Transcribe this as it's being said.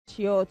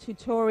your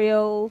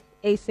tutorial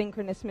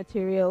asynchronous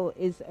material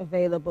is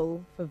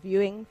available for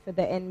viewing for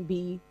the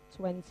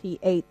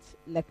NB28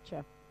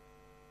 lecture.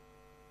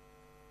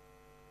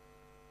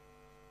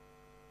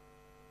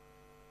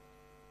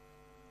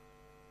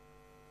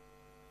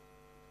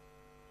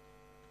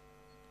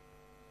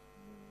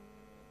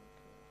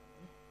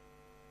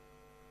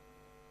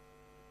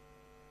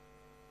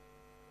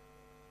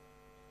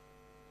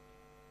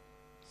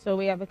 So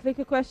we have a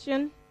clicker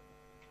question.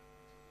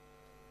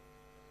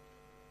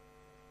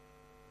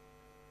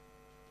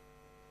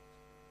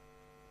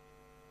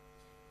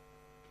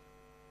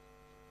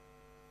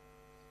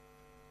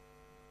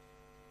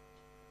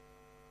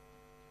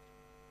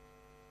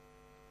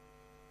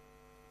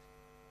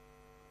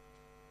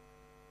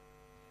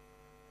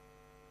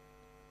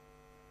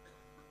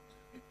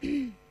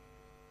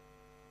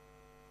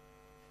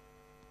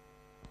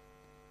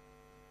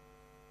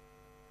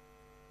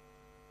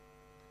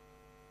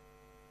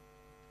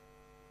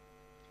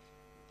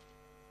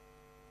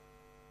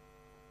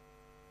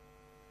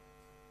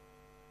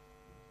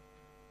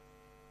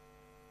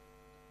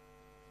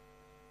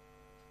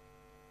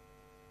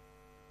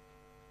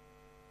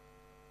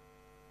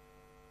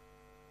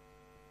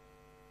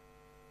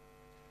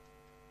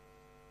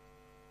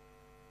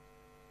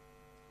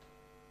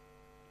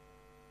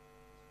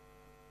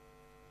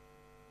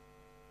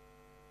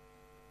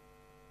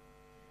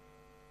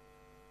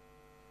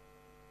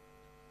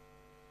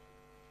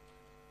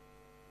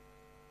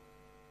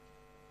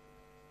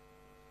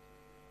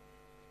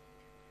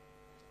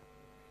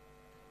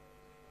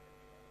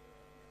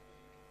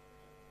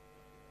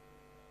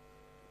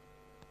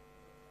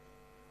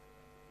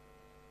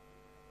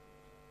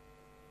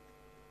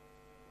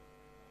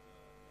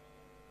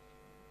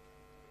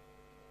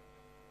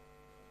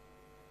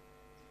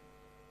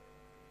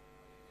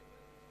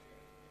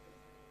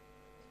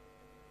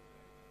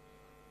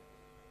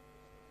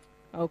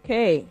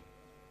 Okay.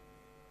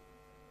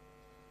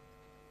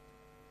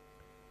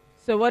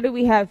 So what do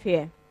we have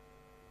here?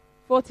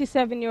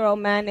 47-year-old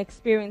man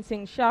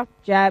experiencing sharp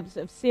jabs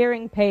of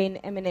searing pain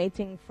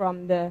emanating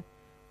from the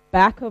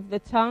back of the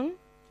tongue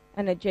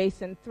and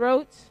adjacent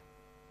throat.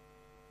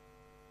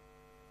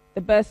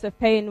 The bursts of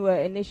pain were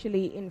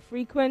initially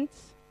infrequent,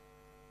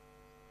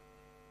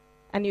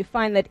 and you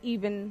find that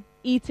even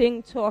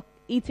eating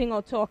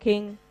or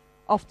talking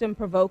often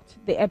provoked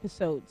the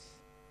episodes.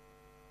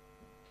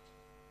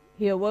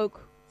 He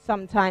awoke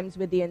sometimes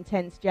with the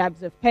intense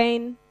jabs of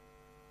pain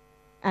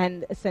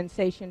and a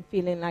sensation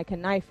feeling like a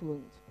knife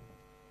wound.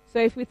 So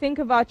if we think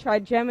of our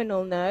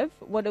trigeminal nerve,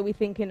 what are we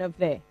thinking of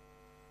there?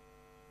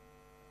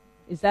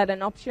 Is that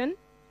an option?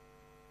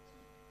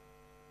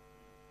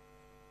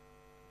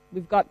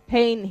 We've got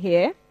pain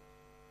here.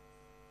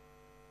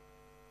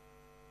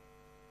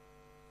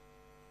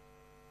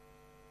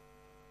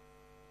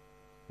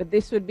 But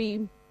this would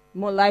be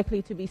more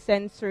likely to be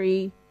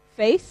sensory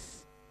face.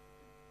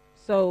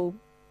 So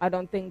I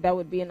don't think that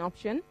would be an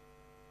option.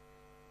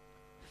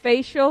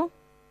 Facial?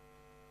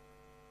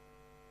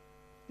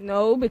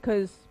 No,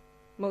 because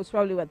most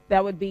probably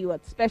that would be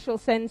special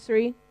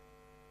sensory.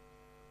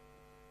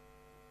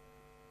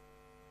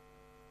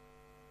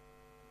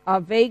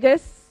 Our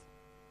vagus,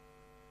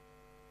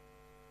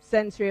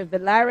 sensory of the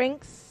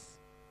larynx,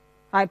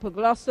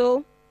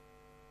 hypoglossal.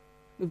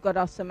 We've got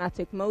our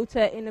somatic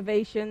motor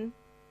innervation.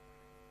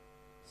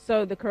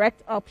 So the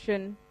correct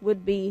option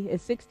would be,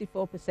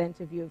 64%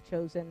 of you have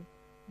chosen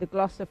the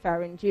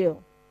glossopharyngeal.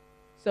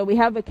 So we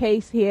have a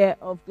case here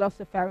of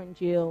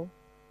glossopharyngeal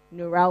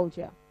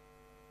neuralgia.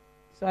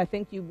 So I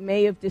think you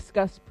may have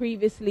discussed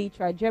previously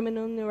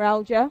trigeminal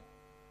neuralgia.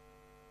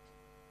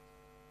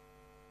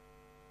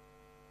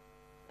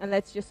 And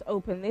let's just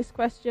open this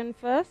question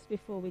first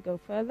before we go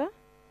further.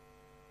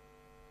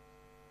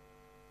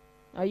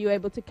 Are you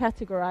able to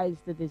categorize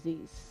the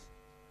disease?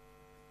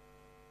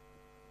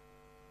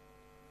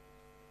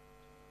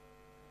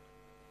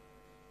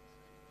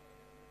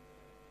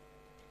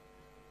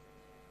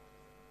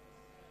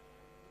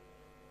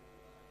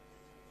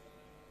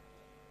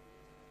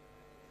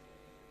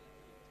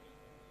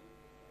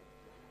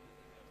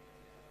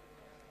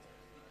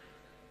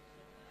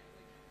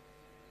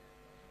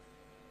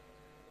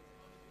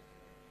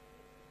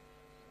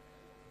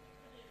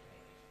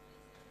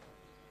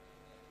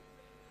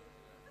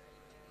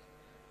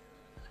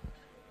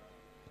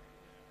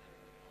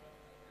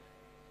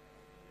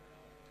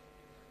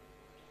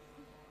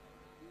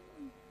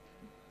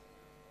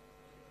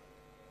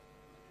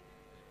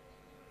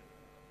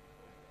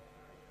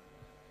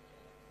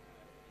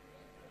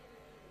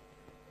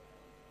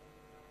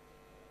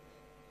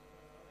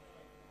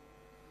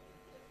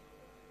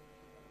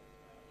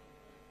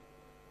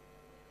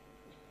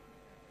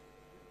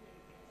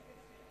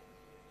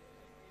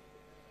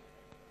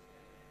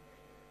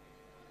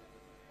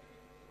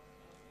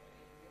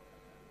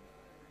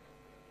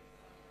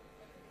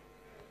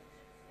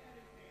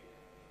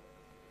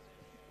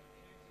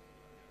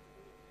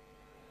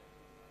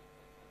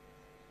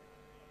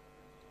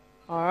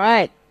 All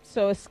right,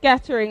 so a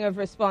scattering of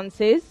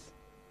responses.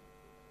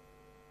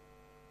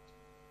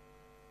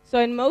 So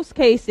in most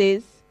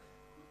cases,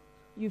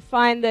 you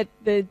find that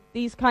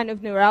these kind of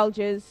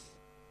neuralgias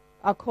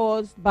are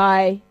caused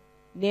by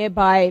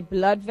nearby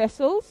blood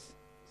vessels.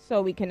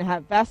 So we can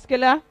have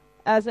vascular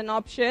as an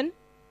option.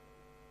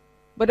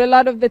 But a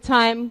lot of the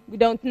time, we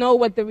don't know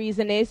what the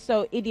reason is,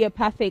 so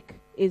idiopathic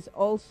is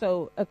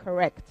also a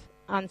correct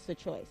answer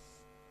choice.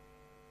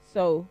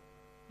 So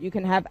you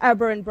can have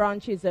aberrant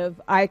branches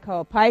of ICA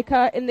or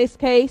pica in this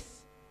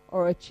case,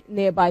 or a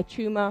nearby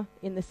tumor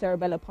in the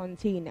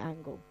cerebellopontine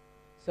angle.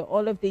 So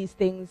all of these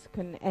things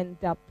can end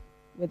up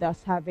with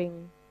us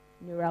having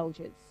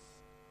neuralgias.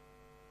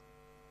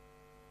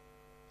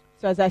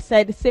 So as I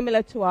said,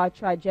 similar to our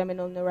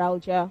trigeminal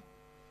neuralgia,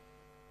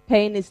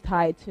 pain is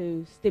tied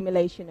to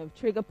stimulation of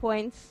trigger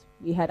points.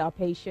 We had our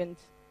patient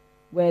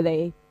where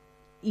they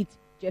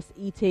just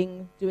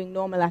eating, doing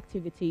normal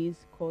activities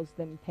caused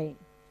them pain.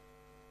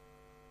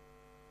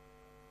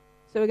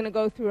 So we're going to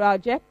go through our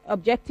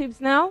objectives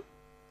now.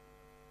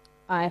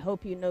 I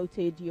hope you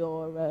noted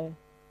your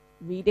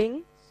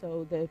reading,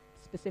 so the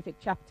specific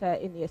chapter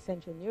in the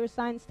Essential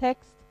Neuroscience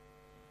text.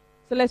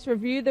 So let's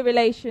review the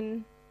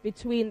relation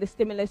between the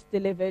stimulus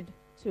delivered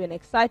to an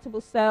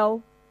excitable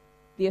cell,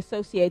 the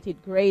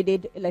associated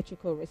graded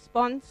electrical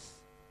response,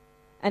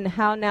 and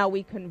how now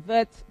we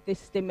convert this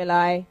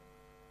stimuli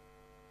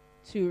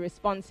to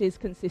responses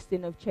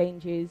consisting of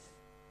changes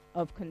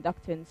of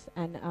conductance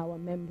and our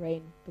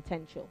membrane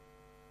potential.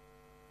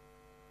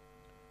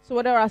 So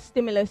what are our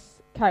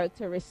stimulus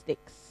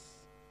characteristics?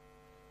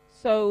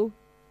 So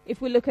if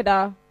we look at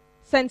our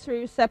sensory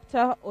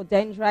receptor or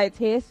dendrite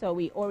here, so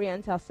we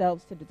orient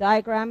ourselves to the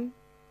diagram,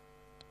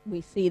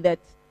 we see that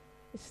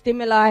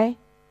stimuli,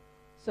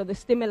 so the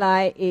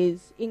stimuli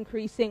is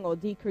increasing or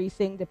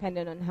decreasing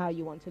depending on how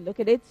you want to look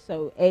at it.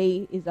 So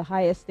A is a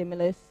higher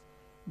stimulus,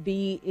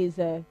 B is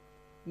a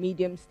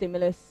medium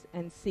stimulus,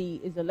 and C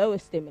is a lower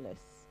stimulus.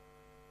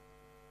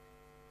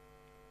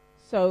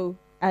 So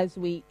as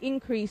we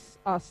increase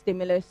our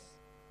stimulus,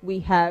 we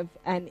have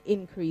an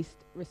increased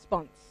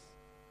response.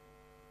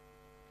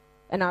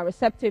 And our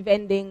receptive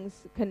endings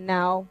can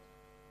now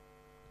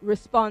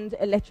respond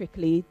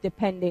electrically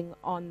depending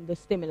on the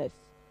stimulus.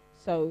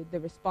 So the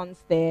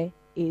response there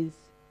is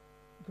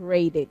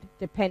graded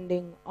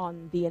depending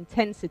on the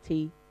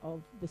intensity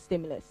of the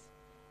stimulus.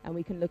 And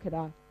we can look at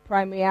our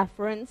primary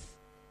afferents.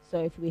 So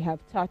if we have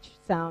touch,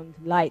 sound,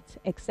 light,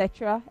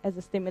 etc. as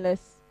a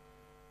stimulus,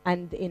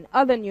 and in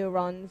other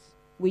neurons,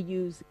 we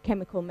use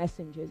chemical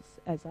messengers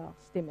as our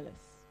stimulus.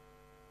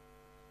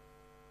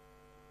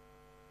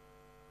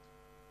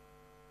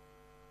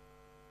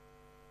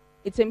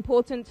 It's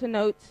important to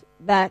note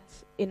that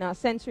in our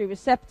sensory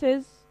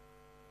receptors,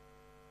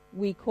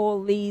 we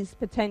call these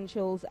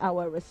potentials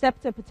our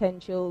receptor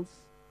potentials,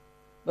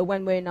 but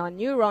when we're in our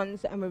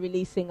neurons and we're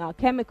releasing our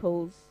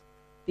chemicals,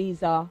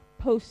 these are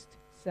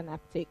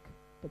postsynaptic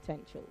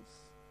potentials.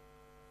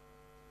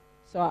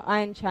 So our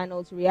ion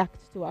channels react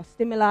to our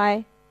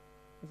stimuli.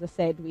 As I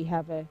said, we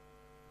have an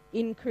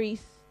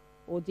increase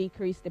or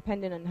decrease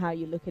depending on how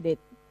you look at it.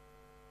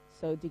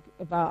 So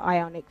of our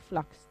ionic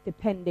flux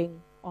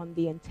depending on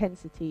the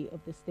intensity of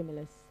the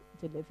stimulus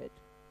delivered.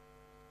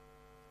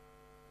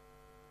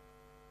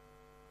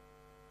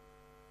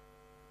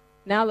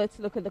 Now let's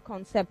look at the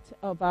concept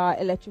of our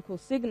electrical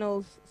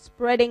signals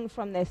spreading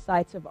from their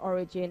sites of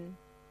origin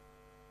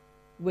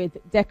with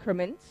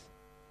decrement.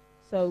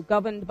 So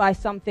governed by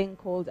something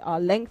called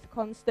our length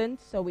constant.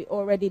 So we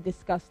already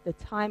discussed the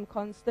time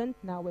constant.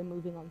 Now we're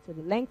moving on to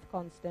the length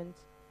constant.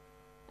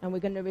 And we're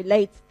going to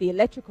relate the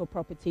electrical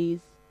properties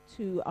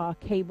to our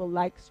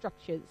cable-like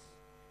structures,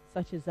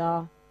 such as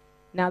our,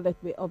 now that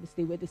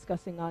we're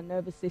discussing our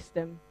nervous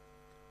system,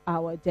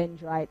 our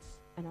dendrites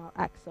and our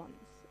axons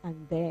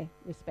and their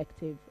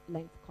respective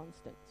length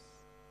constants.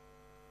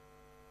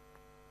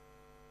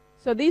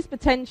 So these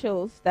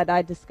potentials that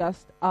I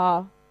discussed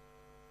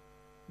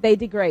they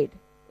degrade,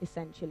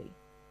 essentially.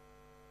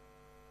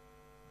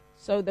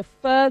 So the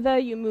further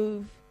you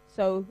move,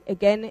 so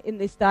again in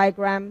this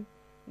diagram,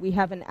 we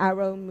have an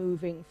arrow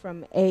moving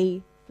from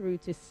A through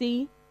to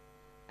C,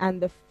 and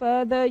the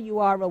further you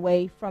are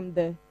away from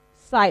the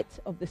site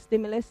of the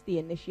stimulus, the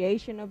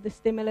initiation of the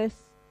stimulus,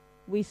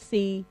 we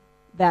see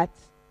that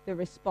the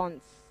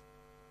response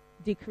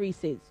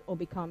decreases or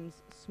becomes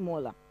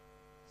smaller.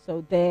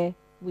 So there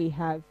we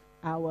have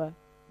our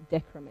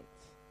decrement.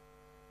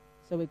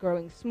 So we're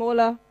growing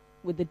smaller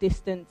with the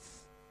distance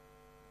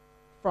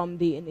from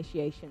the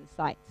initiation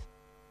site.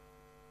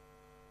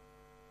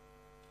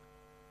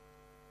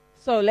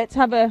 So let's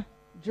have a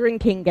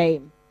drinking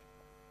game.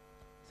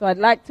 So I'd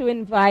like to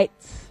invite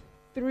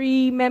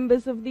 3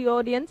 members of the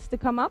audience to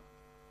come up.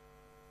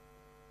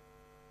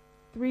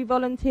 3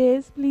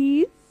 volunteers,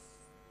 please.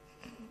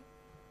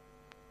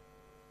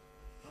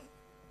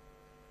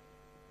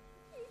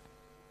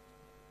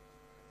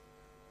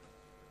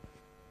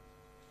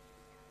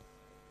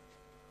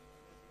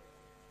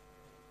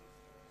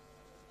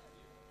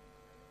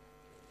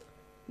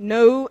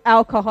 No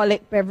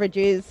alcoholic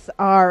beverages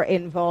are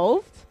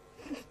involved.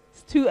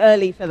 It's too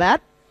early for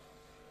that.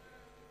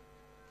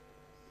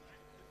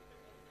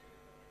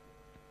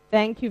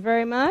 Thank you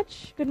very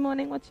much. Good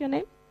morning. What's your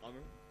name?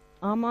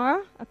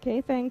 Amar. Okay,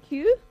 thank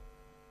you.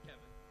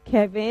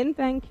 Kevin,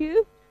 thank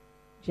you.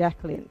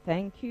 Jacqueline,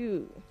 thank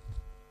you.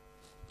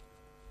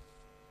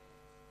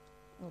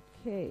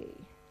 Okay.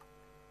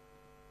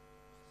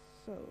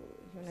 So,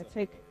 you want to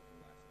take...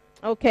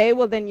 Okay,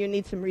 well then you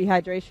need some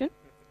rehydration.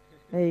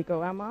 There you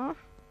go, Amar.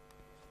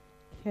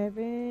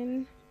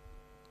 Kevin.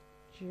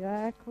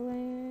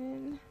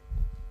 Jacqueline.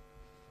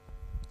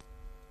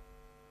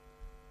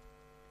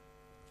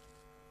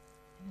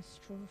 And a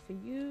straw for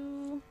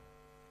you.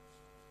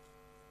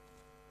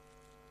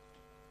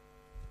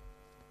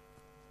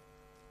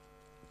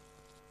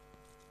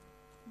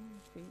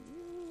 One for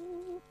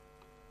you.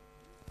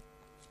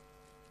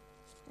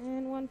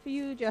 And one for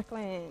you,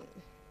 Jacqueline.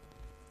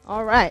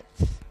 All right.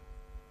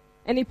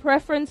 Any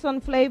preference on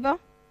flavor?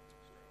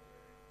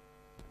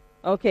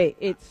 Okay,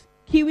 it's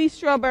kiwi,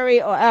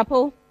 strawberry, or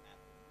apple?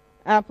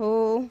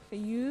 Apple for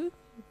you.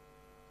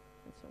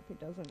 Let's hope it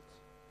doesn't.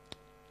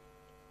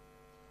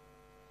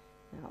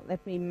 Now,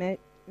 let me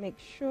make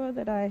sure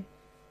that I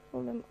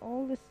pull them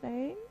all the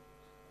same.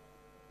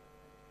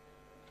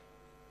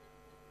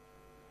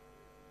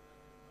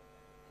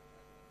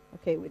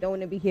 Okay, we don't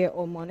want to be here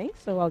all morning,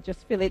 so I'll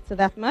just fill it to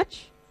that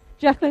much.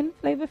 Jacqueline,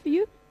 flavor for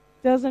you?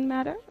 Doesn't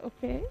matter?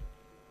 Okay.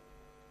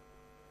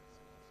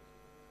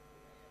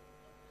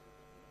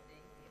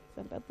 It's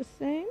about the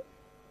same.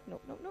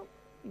 Nope.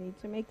 Need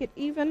to make it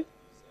even.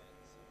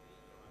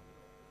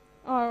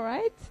 All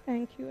right.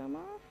 Thank you,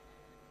 Amar.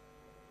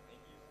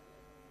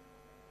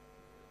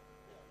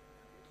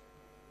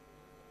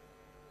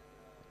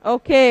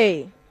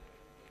 Okay.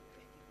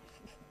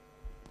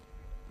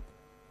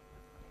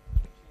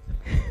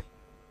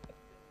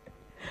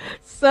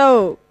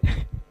 So,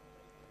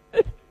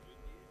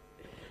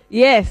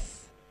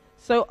 yes.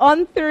 So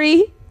on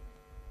 3,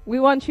 we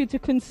want you to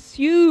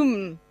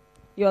consume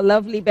your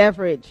lovely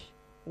beverage.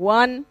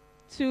 1,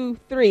 2,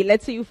 3.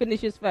 Let's see who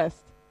finishes first.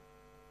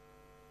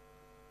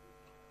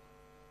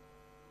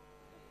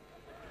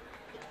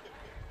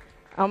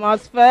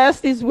 Amar's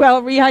first is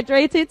well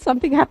rehydrated.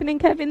 Something happening,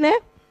 Kevin, there?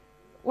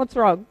 What's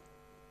wrong?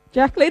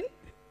 Jacqueline?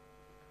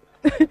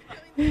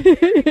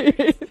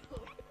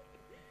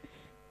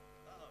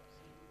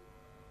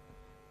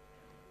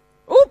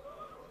 Oop.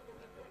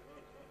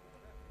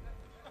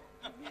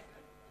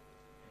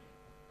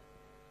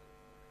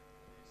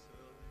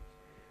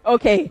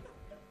 Okay.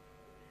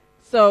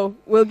 So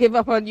we'll give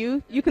up on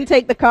you. You can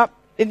take the cup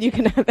and you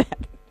can have that.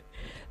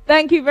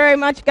 Thank you very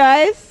much,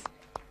 guys.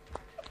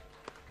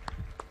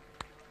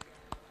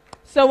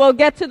 So we'll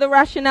get to the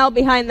rationale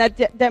behind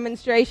that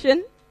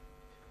demonstration.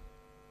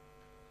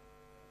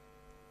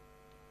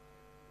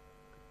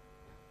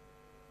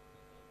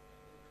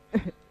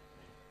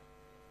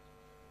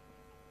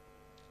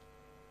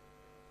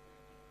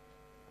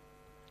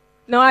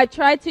 No,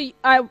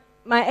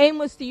 my aim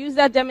was to use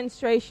that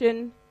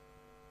demonstration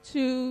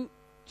to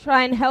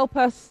try and help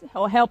us,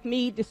 or help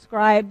me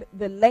describe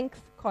the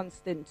length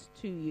constant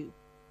to you.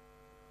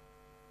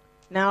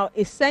 Now,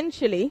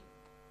 essentially,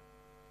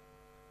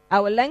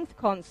 our length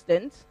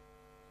constant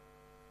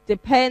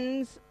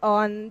depends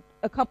on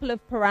a couple of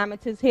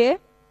parameters here: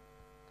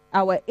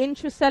 our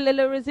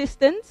intracellular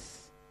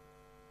resistance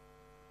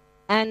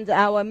and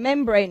our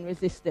membrane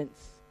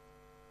resistance.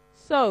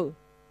 So,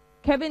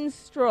 Kevin's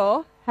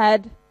straw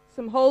had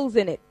some holes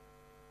in it.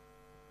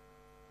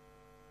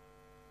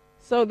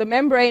 So the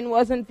membrane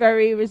wasn't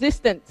very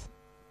resistant.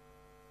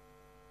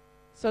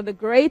 So the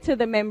greater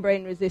the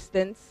membrane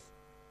resistance,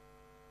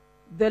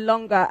 the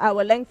longer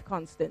our length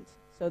constant.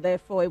 So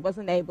therefore, it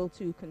wasn't able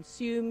to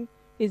consume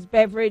his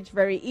beverage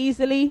very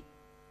easily.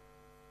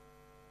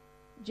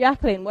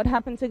 Jacqueline, what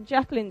happened to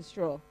Jacqueline's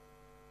straw?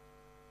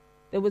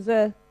 There was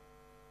a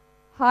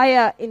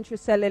higher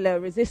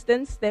intracellular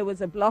resistance. There was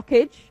a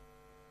blockage,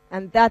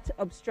 and that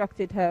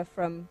obstructed her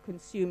from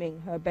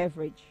consuming her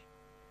beverage.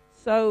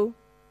 So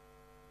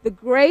the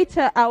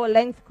greater our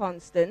length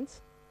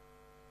constant,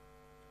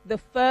 the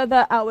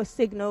further our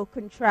signal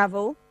can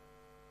travel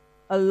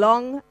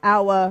along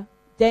our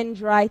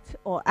dendrite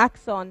or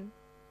axon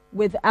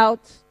without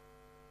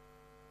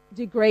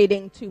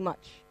degrading too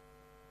much.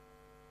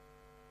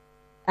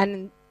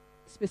 And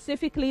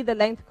specifically, the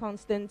length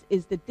constant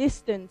is the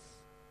distance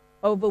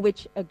over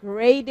which a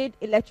graded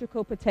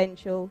electrical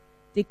potential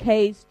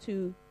decays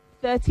to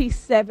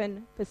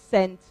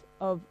 37%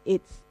 of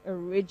its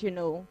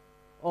original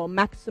or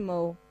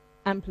maximal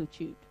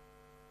amplitude.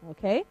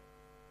 Okay?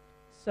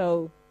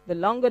 So the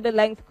longer the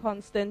length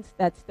constant,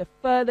 that's the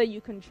further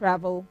you can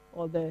travel,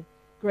 or the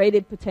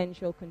graded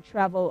potential can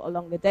travel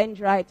along the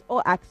dendrite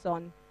or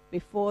axon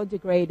before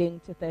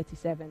degrading to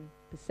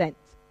 37%.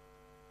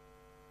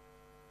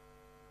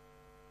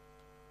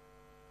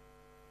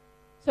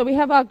 So we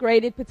have our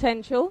graded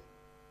potential,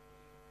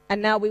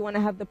 and now we want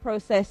to have the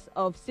process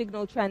of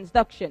signal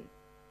transduction.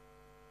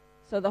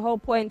 So the whole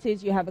point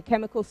is you have a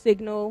chemical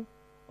signal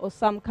or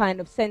some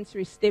kind of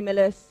sensory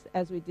stimulus,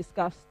 as we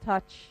discussed,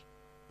 touch,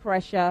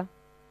 pressure,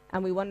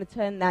 and we want to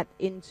turn that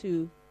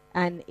into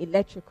an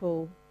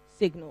electrical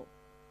signal.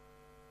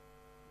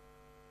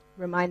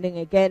 reminding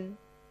again,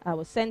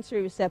 our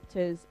sensory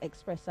receptors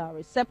express our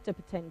receptor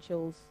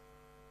potentials,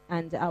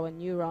 and our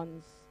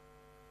neurons,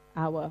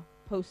 our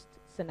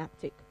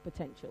postsynaptic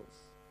potentials.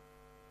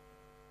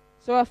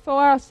 So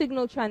for our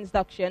signal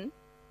transduction,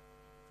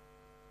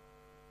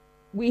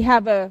 we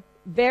have a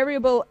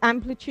variable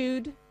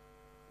amplitude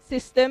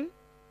system.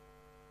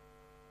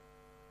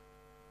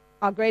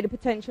 Our graded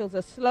potentials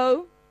are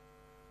slow.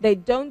 They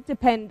don't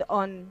depend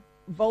on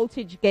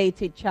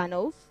voltage-gated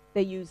channels.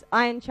 They use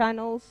ion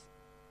channels,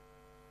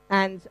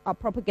 and our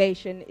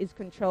propagation is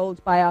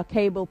controlled by our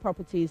cable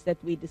properties that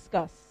we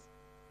discuss.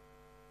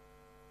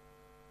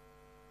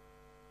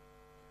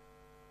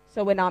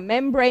 So when our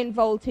membrane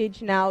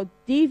voltage now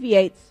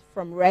deviates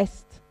from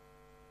rest,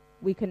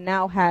 we can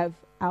now have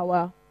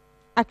our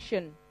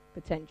action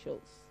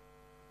potentials.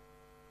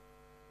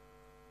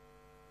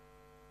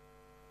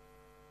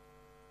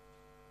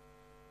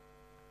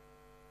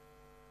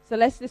 So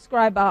let's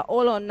describe our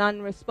all or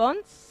none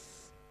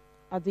response,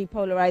 our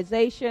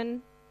depolarization,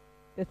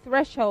 the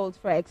threshold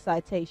for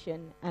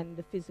excitation, and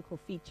the physical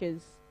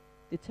features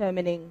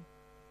determining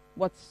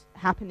what's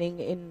happening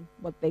in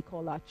what they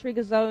call our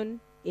trigger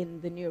zone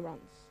in the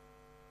neurons.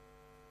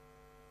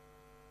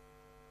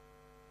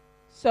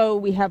 So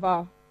we have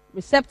our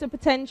receptor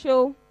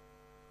potential,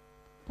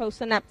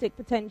 postsynaptic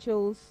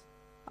potentials,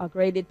 our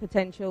graded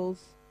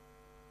potentials,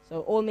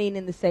 so all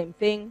meaning the same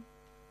thing,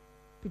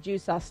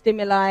 produce our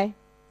stimuli,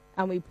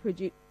 and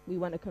we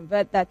want to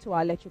convert that to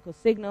our electrical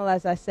signal.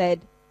 As I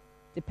said,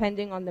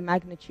 depending on the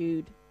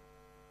magnitude,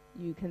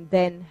 you can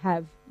then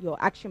have your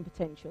action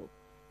potential.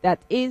 That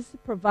is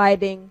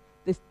providing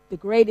the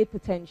graded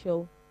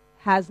potential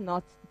has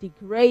not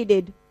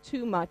degraded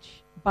too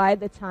much by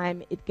the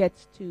time it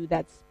gets to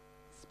that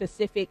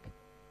specific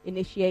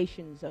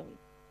initiation zone.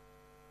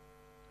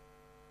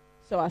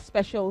 So our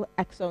special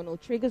axonal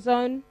trigger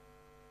zone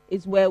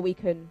is where we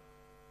can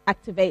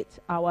activate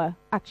our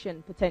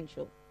action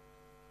potential.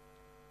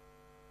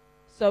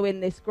 So in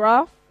this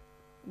graph,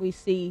 we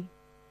see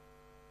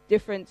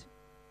different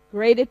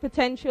graded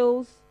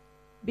potentials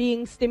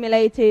being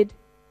stimulated,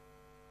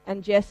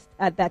 and just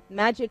at that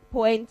magic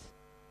point,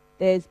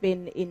 there's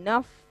been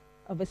enough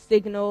of a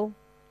signal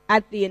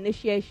at the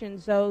initiation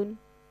zone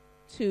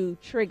to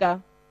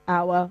trigger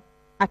our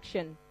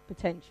action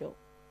potential.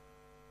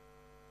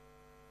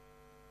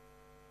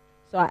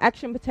 So our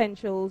action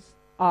potentials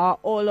are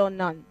all or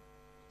none.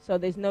 So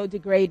there's no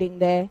degrading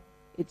there.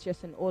 It's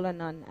just an all or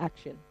none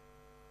action.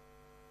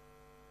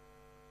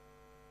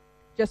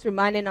 Just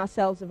reminding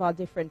ourselves of our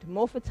different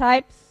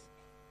morphotypes,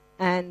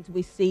 and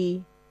we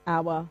see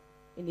our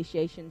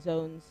initiation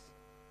zones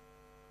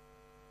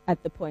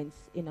at the points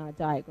in our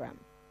diagram.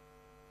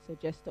 So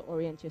just to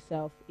orient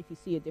yourself, if you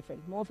see a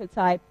different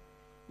morphotype,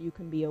 you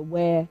can be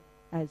aware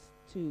as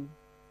to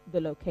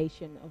the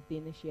location of the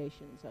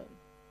initiation zone.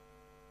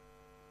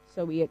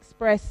 So we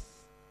express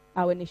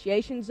our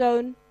initiation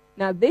zone.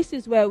 Now this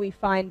is where we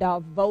find our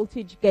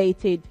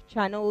voltage-gated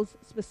channels,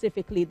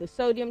 specifically the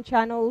sodium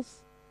channels.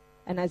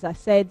 And as I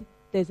said,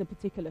 there's a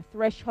particular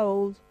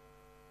threshold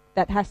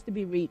that has to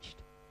be reached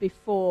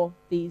before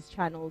these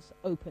channels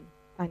open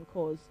and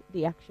cause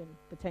the action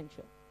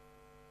potential.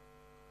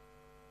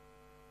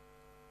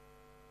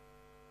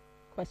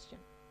 Question?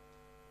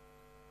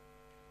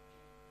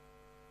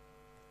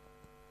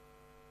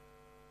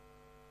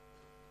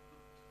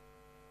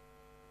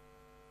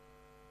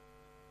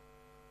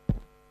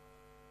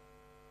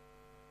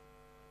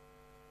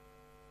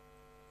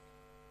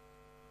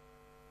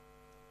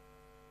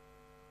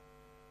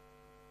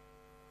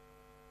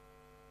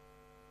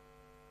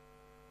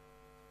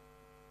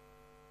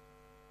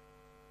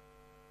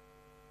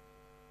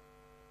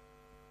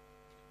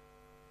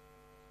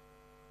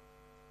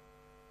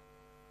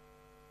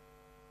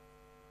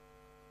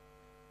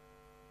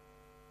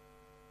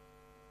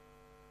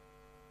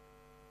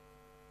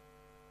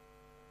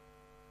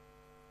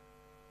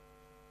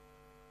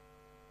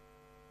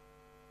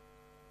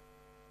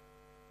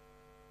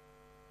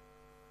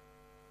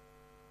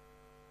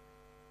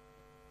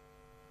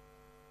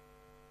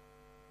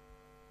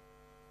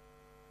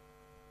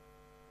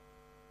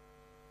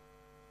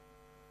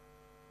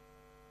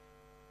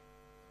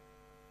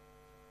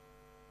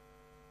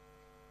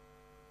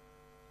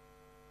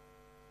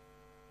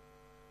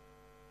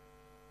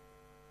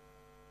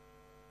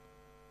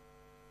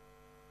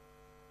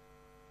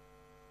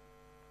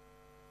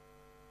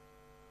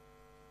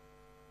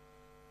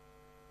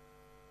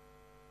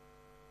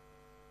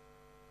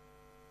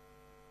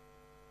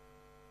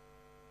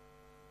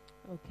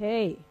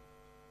 Okay.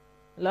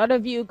 A lot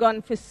of you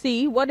gone for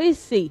C. What is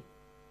C?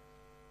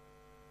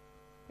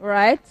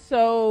 Right.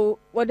 So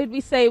what did we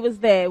say was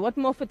there? What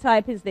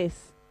morphotype is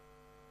this?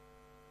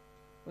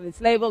 Well, it's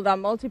labeled our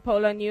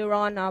multipolar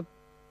neuron, our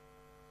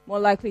more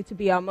likely to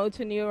be our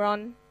motor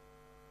neuron.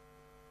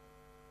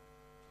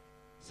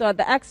 So at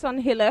the axon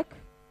hillock,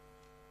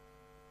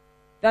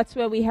 that's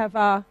where we have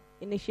our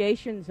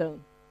initiation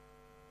zone.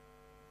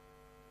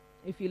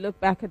 If you look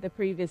back at the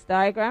previous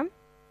diagram,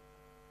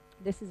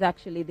 this is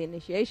actually the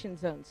initiation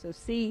zone. So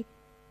C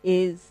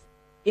is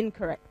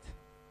incorrect.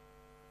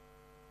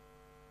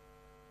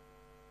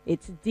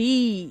 It's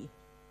D.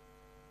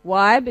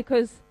 Why?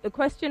 Because the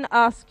question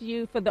asks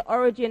you for the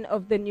origin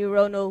of the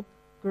neuronal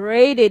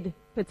graded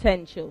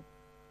potential.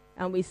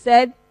 And we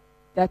said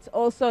that's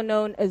also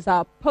known as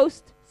our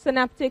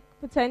postsynaptic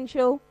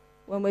potential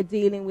when we're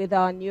dealing with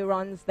our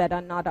neurons that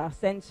are not our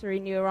sensory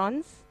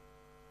neurons.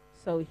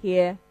 So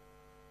here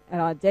at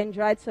our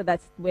dendrites, so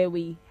that's where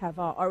we have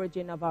our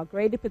origin of our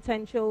graded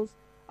potentials.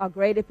 Our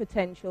graded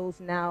potentials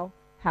now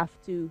have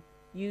to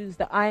use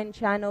the ion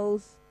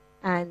channels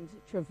and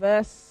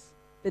traverse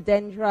the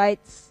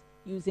dendrites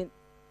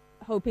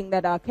hoping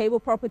that our cable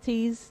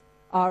properties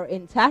are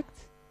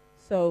intact.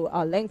 So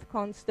our length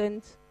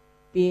constant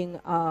being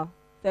our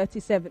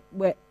 37,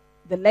 where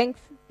the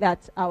length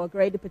that our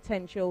graded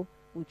potential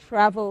will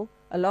travel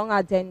along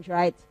our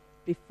dendrite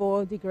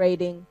before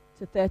degrading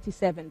to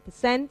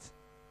 37%.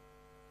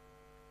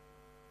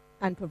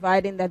 And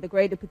providing that the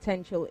graded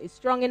potential is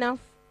strong enough,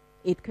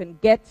 it can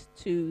get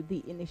to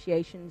the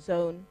initiation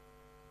zone,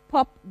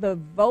 pop the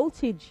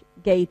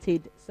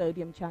voltage-gated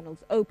sodium channels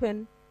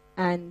open,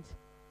 and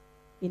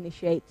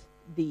initiate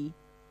the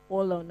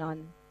all or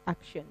none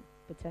action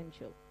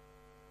potential.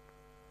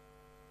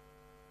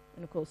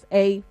 And of course,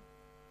 A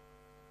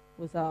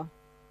was our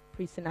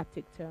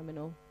presynaptic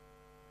terminal.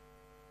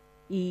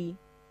 E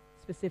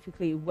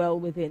specifically well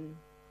within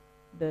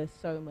the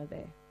soma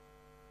there.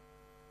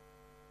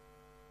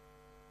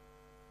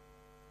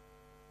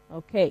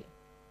 Okay.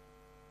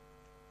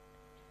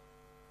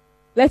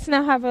 Let's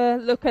now have a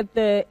look at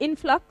the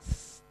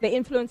influx, the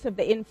influence of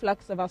the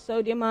influx of our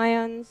sodium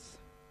ions.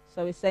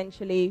 So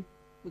essentially,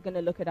 we're going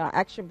to look at our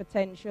action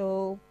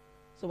potential.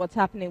 So what's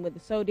happening with the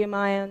sodium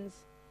ions,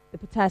 the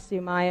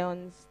potassium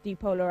ions,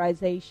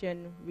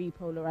 depolarization,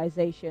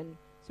 repolarization.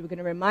 So we're going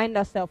to remind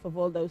ourselves of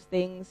all those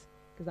things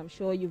because I'm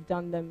sure you've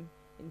done them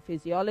in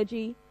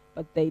physiology,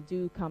 but they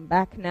do come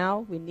back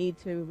now. We need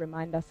to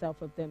remind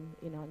ourselves of them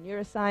in our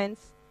neuroscience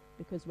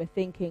because we're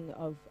thinking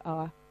of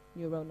our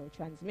neuronal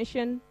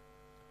transmission,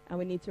 and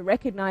we need to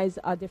recognize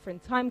our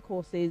different time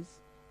courses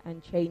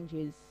and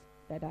changes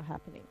that are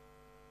happening.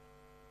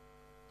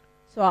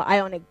 So our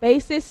ionic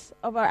basis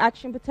of our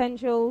action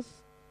potentials,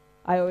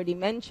 I already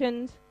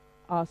mentioned,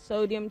 our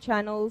sodium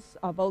channels,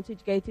 our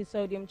voltage-gated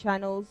sodium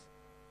channels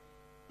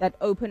that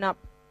open up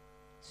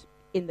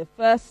in the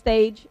first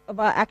stage of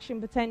our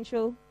action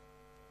potential.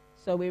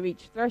 So we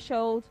reach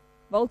threshold,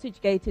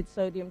 voltage-gated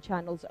sodium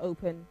channels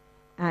open,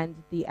 and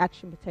the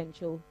action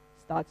potential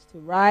starts to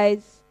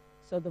rise.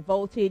 So the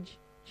voltage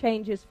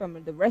changes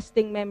from the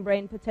resting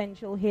membrane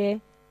potential here,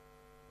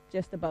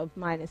 just above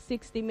minus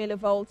 60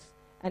 millivolts,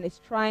 and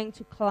it's trying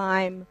to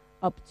climb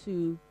up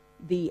to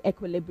the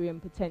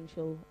equilibrium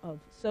potential of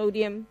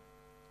sodium.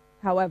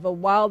 However,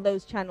 while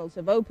those channels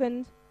have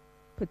opened,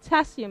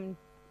 potassium,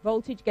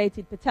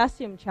 voltage-gated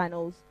potassium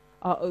channels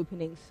are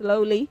opening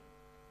slowly.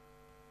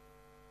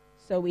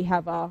 So we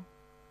have our,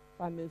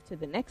 if I move to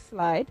the next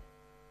slide,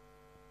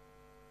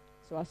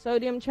 so our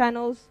sodium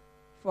channels,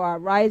 for our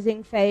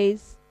rising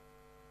phase,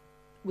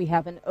 we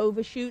have an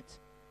overshoot.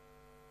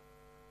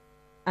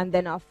 And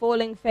then our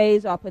falling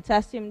phase, our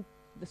potassium,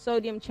 the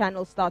sodium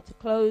channels start to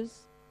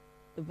close.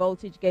 The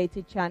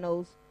voltage-gated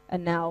channels are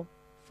now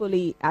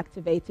fully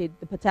activated,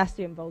 the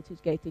potassium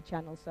voltage-gated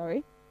channels,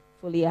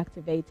 fully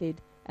activated,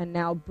 and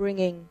now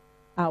bringing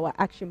our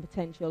action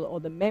potential or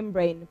the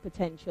membrane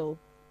potential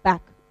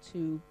back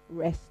to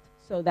rest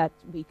so that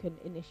we can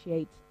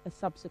initiate a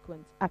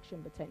subsequent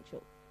action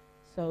potential.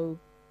 So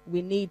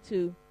we need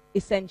to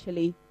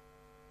essentially,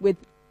 with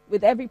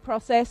every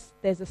process,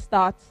 there's a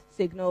start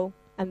signal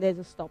and there's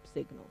a stop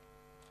signal.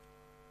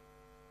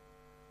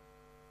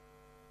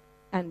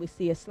 And we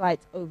see a slight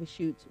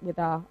overshoot with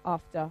our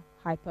after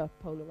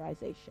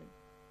hyperpolarization.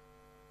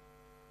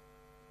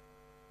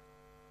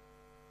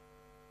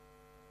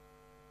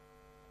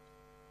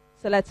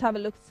 So let's have a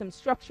look at some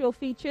structural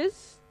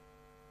features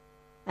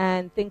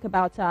and think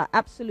about our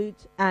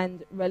absolute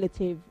and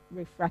relative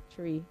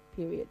refractory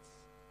periods.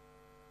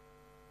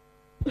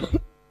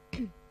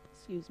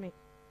 Excuse me.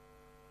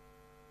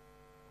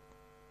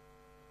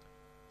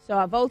 So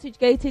our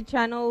voltage-gated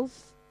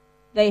channels,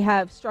 they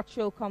have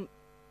structural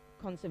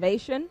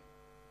conservation.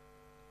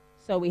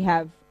 So we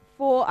have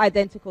 4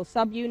 identical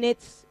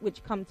subunits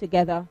which come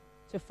together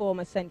to form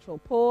a central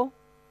pore.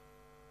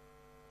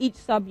 Each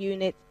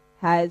subunit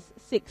has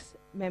 6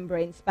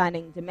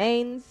 membrane-spanning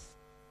domains,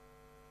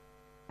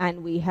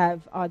 and we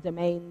have our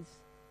domains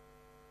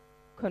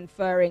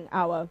conferring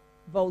our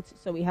voltage.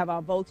 So we have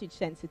our voltage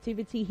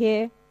sensitivity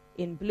here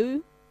in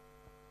blue,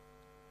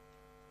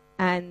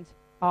 and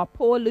our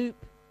pore loop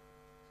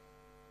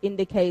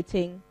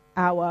indicating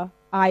our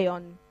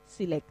ion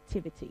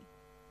selectivity.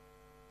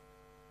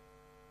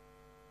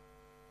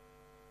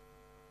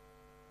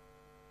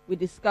 We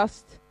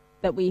discussed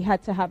that we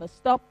had to have a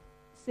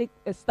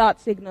start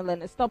signal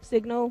and a stop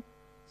signal.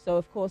 So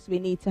of course we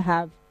need to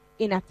have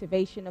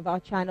inactivation of our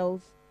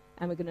channels,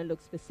 and we're going to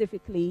look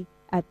specifically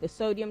at the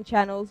sodium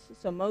channels.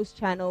 So most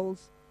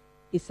channels,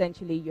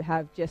 essentially you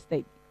have just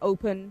they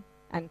open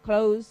and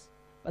close,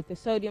 but the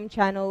sodium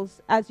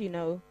channels, as you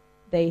know,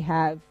 they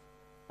have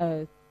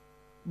a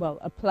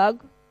a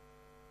plug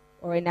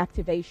or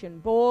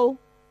inactivation ball,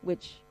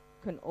 which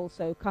can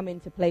also come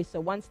into place. So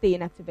once the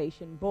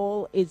inactivation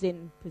ball is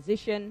in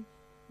position,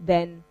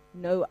 then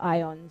no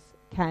ions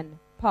can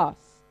pass.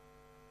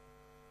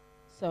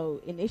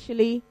 So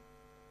initially,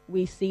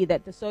 we see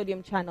that the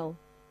sodium channel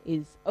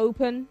is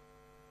open,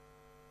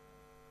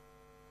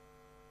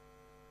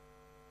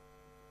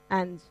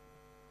 and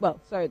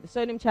the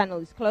sodium channel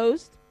is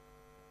closed.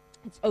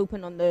 It's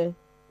open on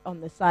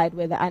the side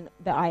where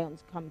the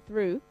ions come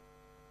through.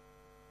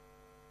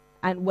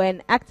 And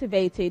when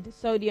activated,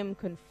 sodium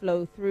can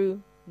flow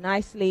through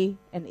nicely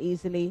and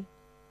easily.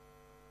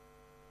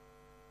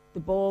 The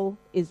ball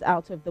is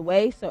out of the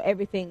way, so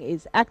everything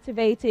is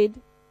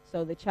activated,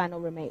 so the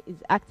channel is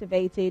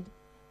activated.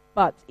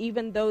 But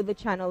even though the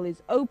channel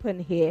is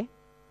open here,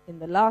 in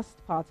the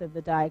last part of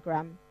the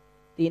diagram,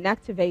 the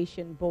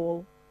inactivation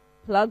ball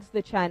plugs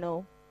the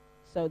channel,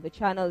 so the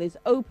channel is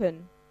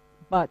open,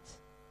 but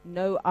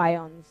no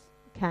ions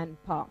can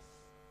pass.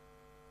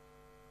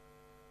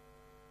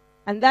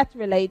 And that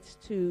relates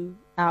to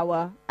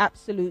our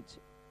absolute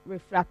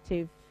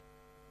refractive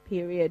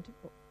period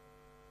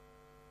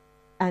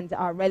and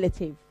our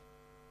relative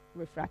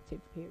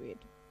refractive period.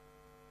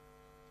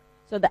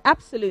 So the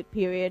absolute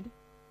period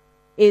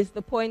is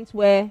the point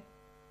where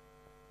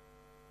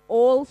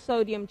all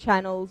sodium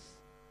channels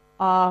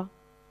are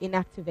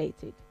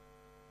inactivated.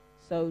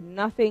 So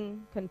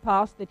nothing can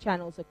pass, the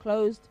channels are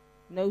closed,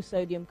 no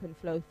sodium can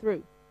flow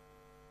through.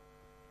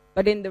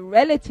 But in the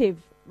relative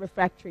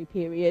refractory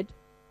period,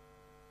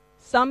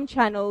 some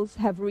channels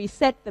have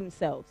reset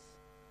themselves.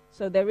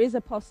 So there is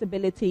a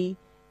possibility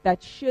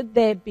that should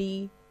there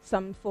be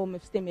some form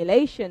of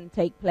stimulation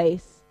take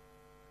place,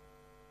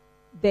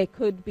 there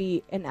could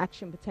be an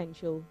action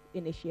potential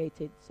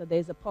initiated. So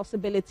there's a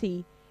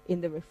possibility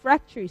in the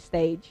refractory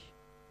stage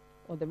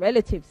or the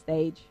relative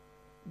stage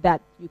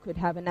that you could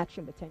have an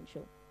action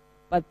potential.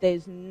 But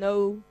there's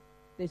no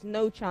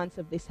chance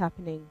of this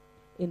happening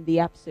in the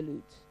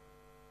absolute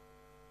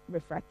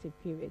refractive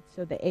period,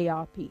 so the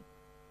ARP.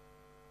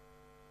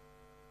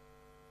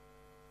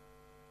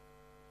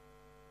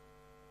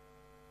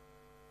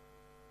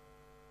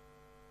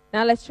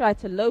 Now let's try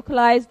to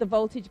localize the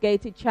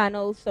voltage-gated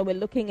channels. So we're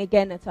looking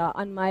again at our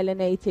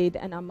unmyelinated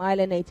and our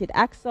myelinated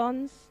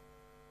axons,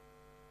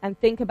 and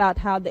think about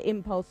how the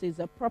impulses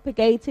are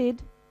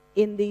propagated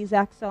in these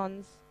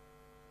axons,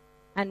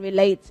 and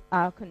relate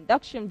our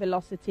conduction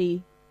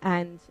velocity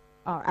and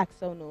our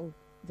axonal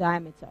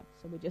diameter.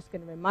 So we're just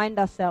going to remind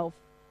ourselves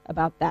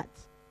about that.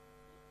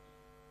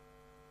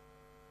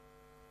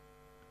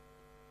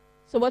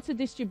 So what's the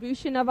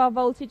distribution of our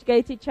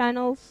voltage-gated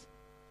channels?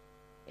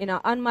 In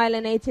our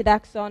unmyelinated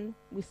axon,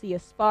 we see a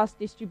sparse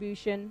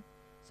distribution.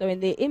 So in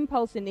the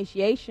impulse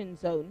initiation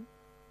zone,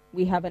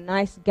 we have a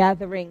nice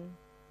gathering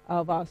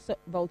of our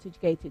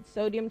voltage-gated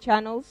sodium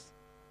channels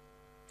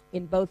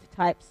in both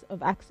types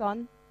of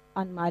axon,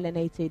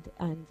 unmyelinated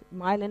and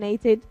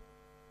myelinated.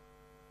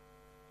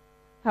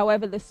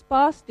 However, the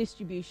sparse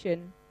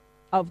distribution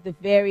of the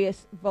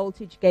various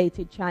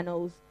voltage-gated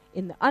channels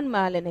in the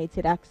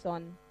unmyelinated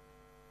axon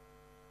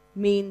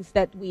means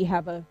that we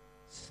have a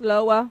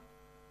slower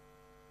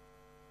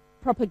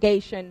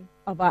propagation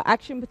of our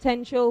action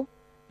potential,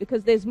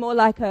 because there's more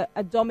like a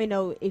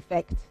domino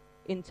effect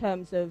in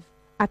terms of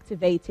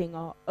activating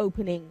or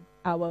opening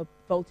our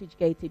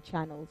voltage-gated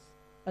channels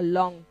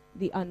along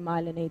the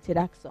unmyelinated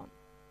axon.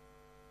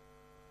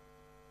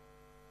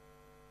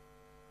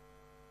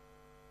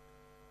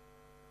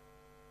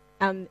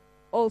 And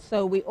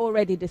also, we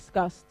already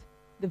discussed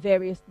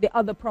the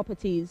other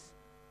properties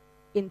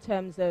in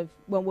terms of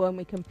when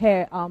we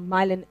compare our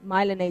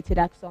myelinated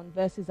axon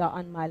versus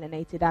our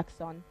unmyelinated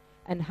axon,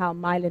 and how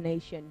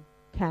myelination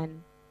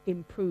can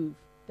improve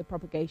the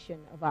propagation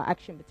of our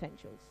action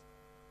potentials.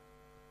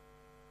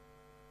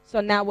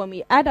 So now when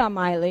we add our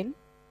myelin,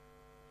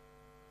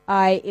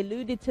 I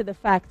alluded to the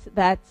fact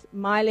that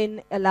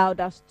myelin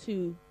allowed us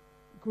to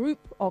group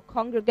or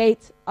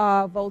congregate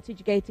our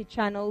voltage-gated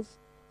channels.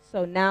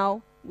 So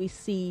now we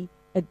see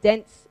a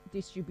dense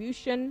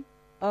distribution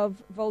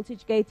of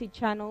voltage-gated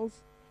channels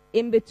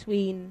in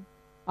between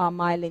our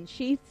myelin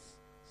sheaths,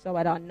 so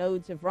at our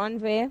nodes of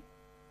Ranvier.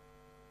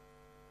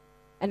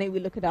 And then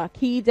we look at our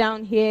key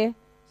down here.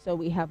 So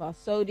we have our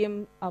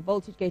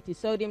voltage-gated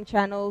sodium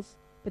channels,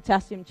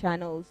 potassium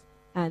channels,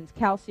 and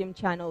calcium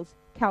channels.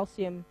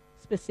 Calcium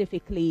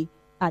specifically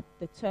at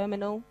the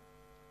terminal.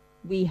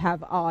 We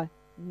have our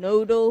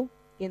nodal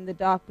in the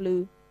dark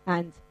blue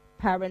and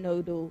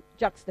paranodal,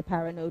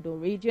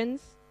 juxtaparanodal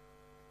regions.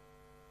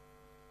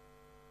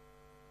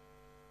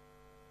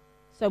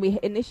 So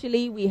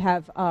initially we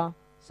have our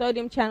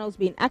sodium channels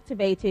being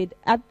activated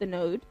at the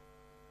node,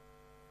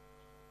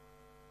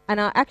 and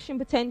our action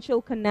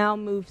potential can now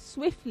move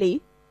swiftly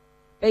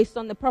based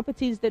on the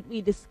properties that we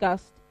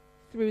discussed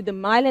through the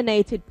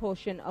myelinated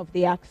portion of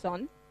the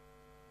axon,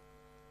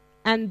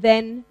 and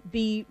then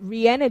be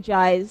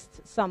re-energized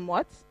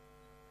somewhat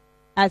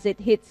as it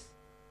hits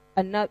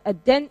a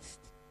dense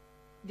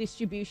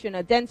distribution,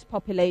 a dense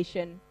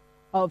population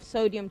of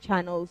sodium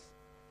channels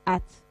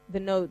at the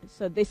node.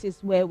 So this is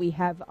where we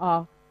have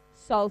our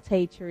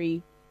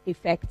saltatory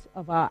effect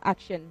of our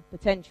action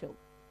potential.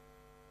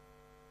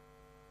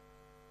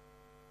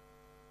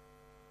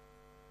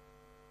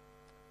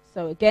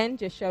 So again,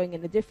 just showing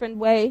in a different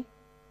way.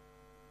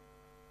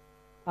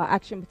 Our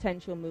action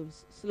potential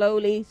moves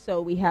slowly,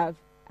 so we have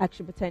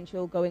action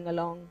potential going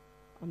along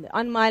on the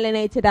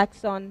unmyelinated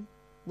axon,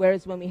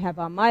 whereas when we have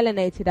our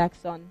myelinated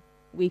axon,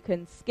 we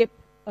can skip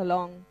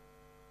along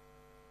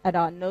at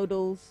our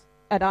nodals,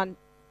 at our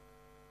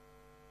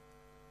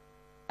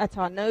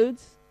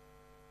nodes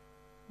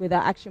with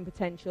our action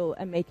potential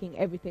and making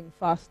everything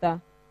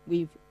faster.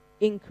 We've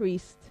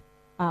increased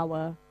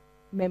our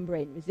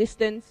membrane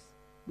resistance,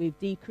 we've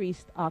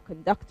decreased our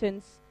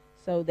conductance,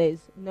 so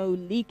there's no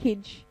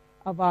leakage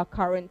of our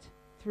current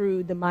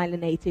through the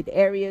myelinated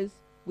areas.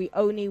 We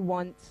only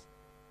want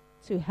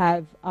to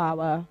have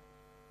our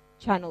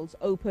channels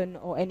open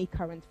or any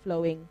current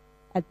flowing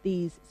at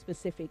these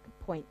specific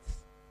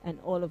points, and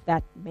all of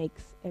that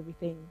makes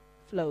everything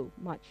flow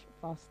much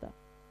faster.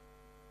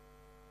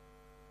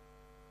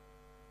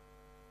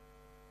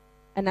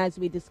 And as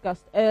we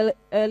discussed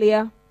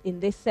earlier in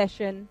this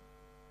session,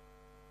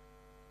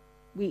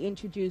 we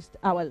introduced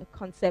our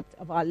concept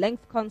of our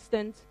length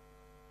constant.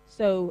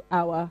 So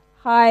our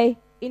high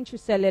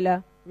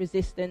intracellular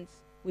resistance,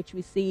 which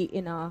we see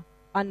in our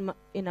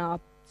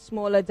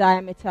smaller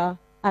diameter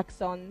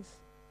axons,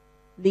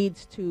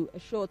 leads to a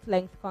short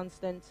length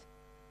constant.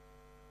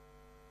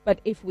 But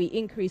if we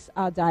increase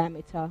our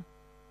diameter,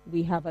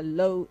 we have a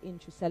low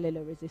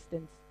intracellular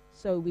resistance,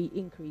 so we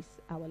increase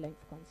our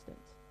length constant.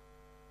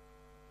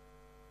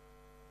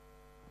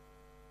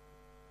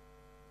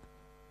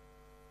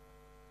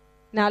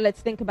 Now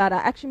let's think about our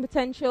action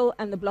potential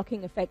and the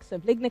blocking effects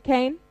of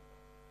lignocaine.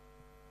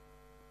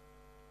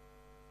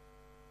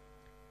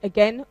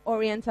 Again,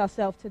 orient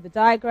ourselves to the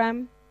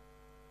diagram.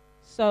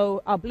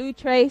 So our blue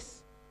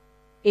trace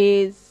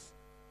is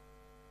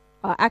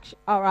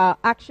our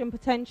action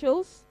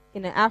potentials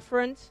in an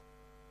afferent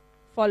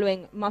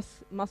following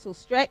muscle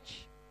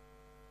stretch.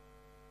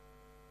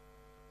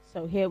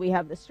 So here we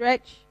have the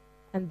stretch,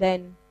 and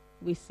then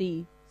we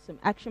see some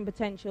action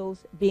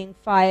potentials being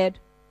fired.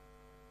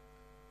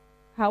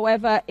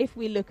 However, if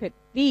we look at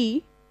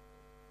V,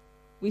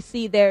 we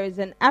see there is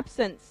an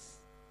absence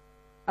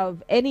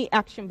of any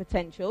action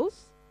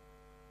potentials,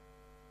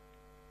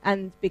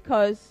 and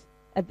because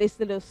at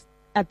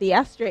the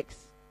asterisk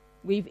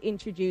we've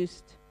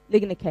introduced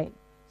lignocaine.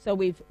 So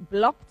we've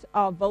blocked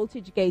our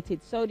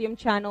voltage-gated sodium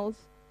channels.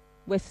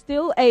 We're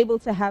still able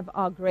to have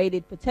our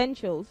graded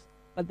potentials,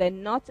 but they're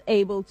not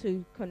able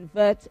to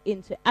convert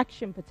into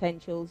action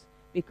potentials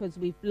because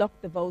we've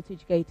blocked the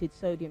voltage-gated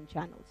sodium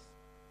channels.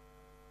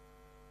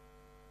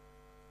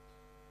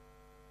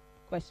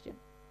 Question?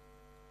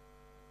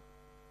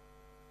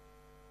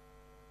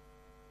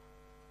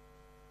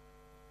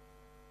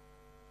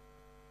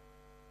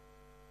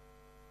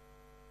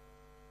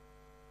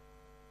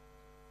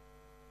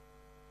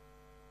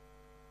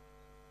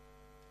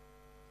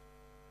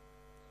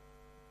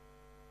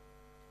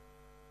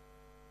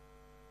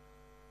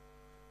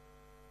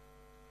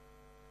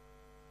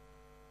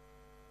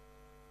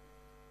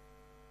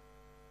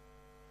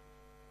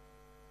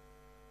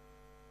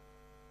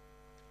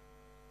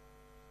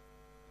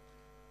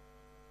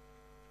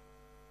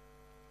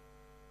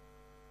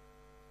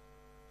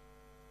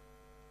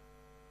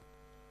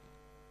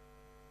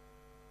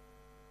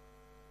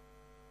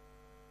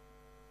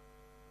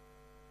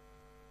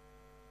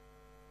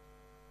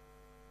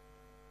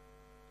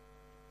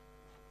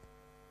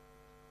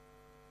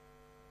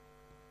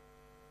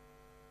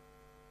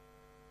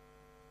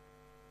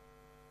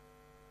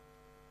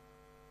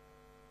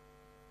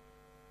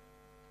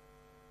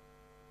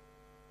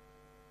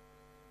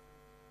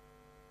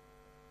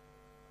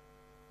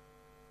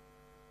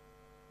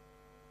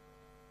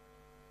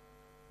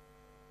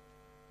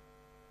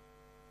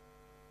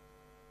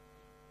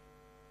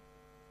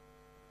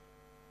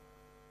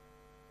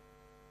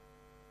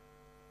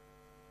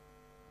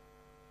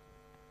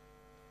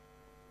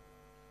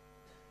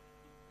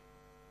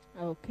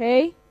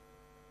 Okay.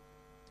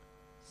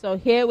 So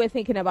here we're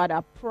thinking about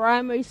our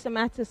primary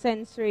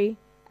somatosensory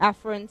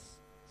afferents.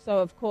 So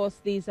of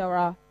course these are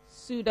our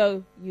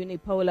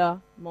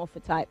pseudo-unipolar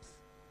morphotypes.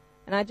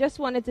 And I just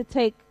wanted to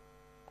take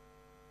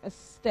a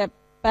step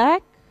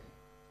back.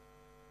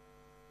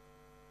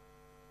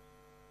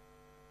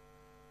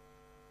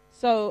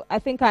 So I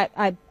think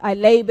I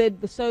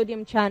labored the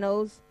sodium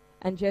channels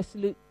and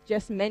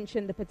just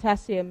mentioned the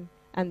potassium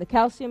and the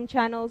calcium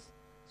channels.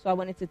 So I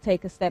wanted to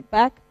take a step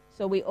back.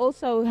 So we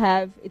also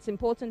have, it's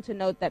important to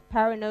note that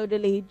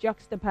paranodally,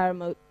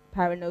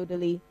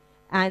 juxtaparanodally,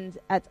 and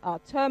at our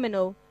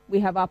terminal, we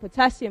have our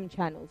potassium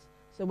channels.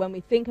 So when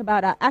we think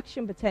about our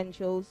action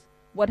potentials,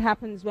 what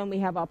happens when we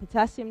have our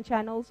potassium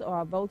channels or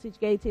our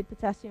voltage-gated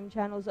potassium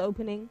channels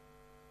opening?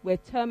 We're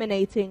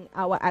terminating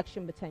our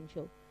action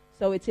potential.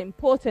 So it's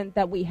important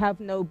that we have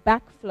no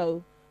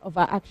backflow of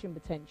our action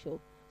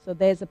potential. So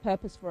there's a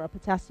purpose for our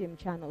potassium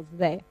channels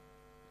there.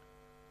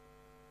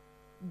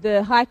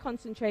 the high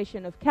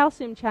concentration of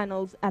calcium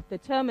channels at the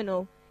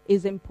terminal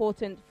is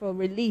important for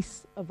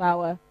release of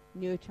our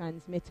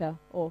neurotransmitter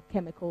or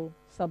chemical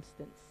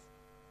substance.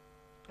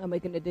 And we're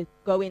going to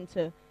go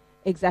into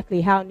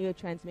exactly how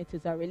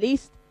neurotransmitters are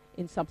released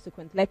in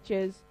subsequent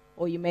lectures,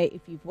 or you may,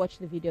 if you've watched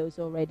the videos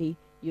already,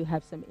 you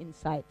have some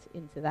insight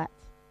into that.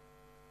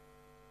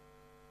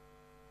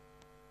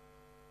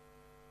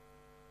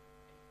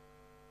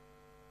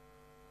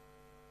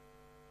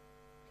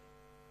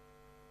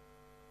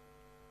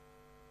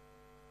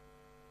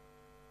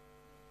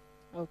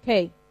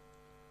 Okay,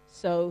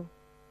 so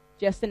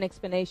just an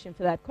explanation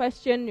for that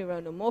question.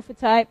 Neuronal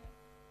morphotype,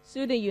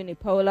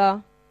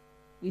 pseudo-unipolar.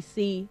 We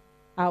see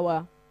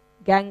our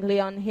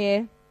ganglion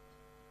here.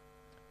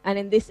 And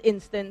in this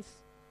instance,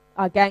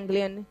 our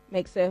ganglion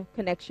makes a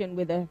connection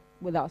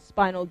with our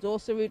spinal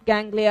dorsal root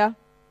ganglia,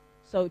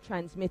 so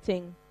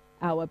transmitting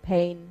our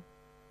pain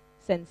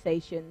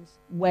sensations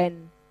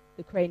when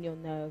the cranial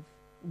nerve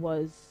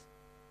was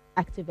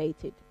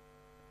activated.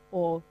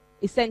 Or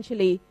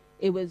essentially,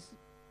 it was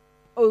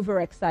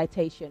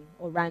overexcitation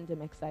or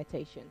random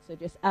excitation. So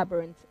just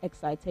aberrant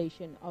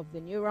excitation of the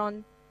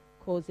neuron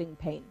causing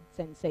pain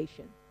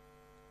sensation.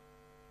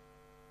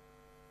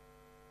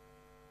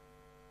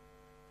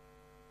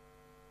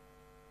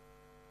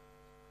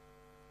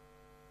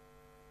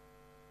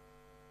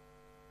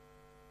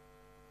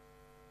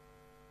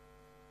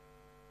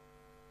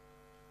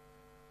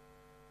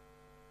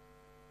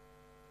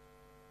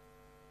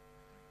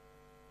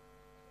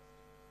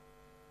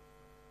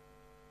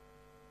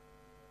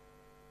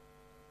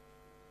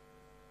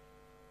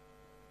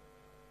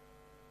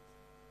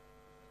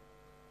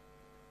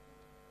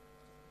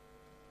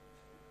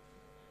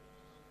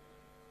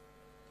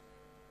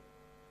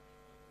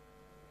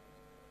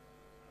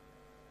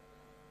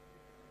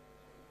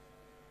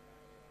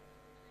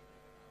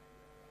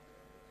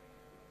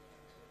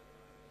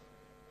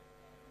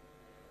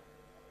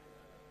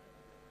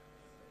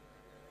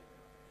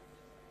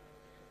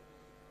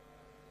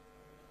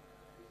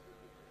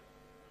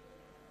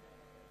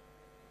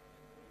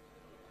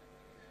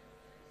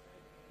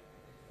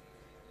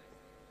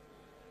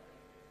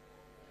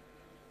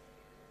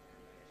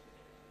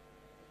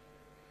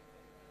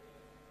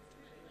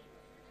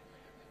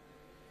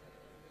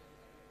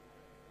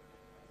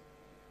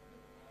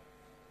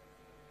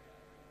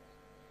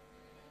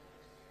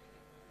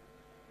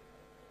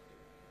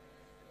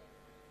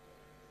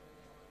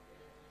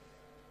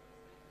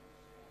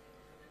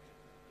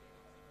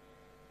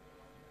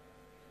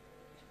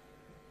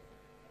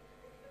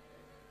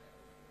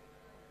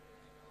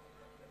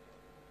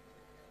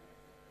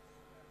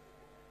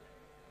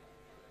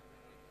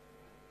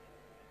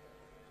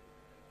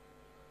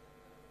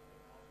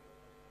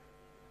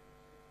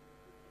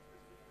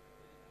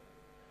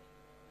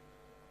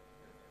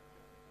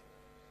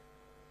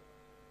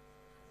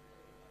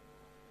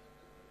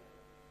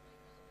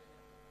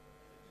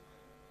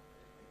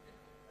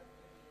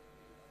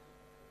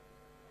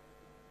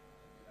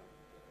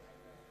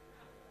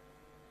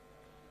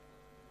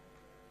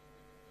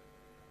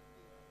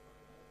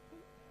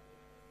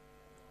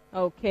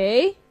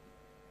 Okay.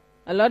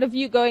 A lot of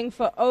you going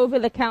for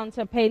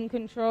over-the-counter pain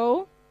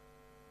control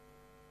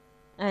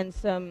and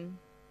some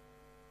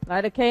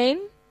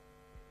lidocaine.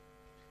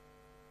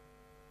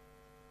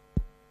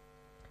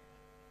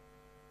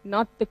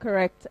 Not the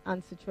correct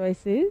answer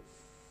choices.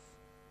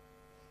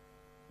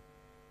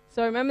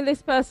 So remember,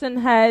 this person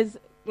has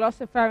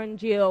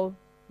glossopharyngeal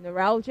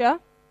neuralgia.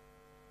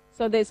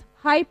 So there's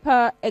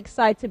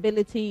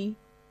hyper-excitability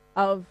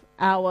of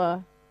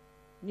our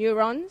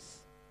neurons.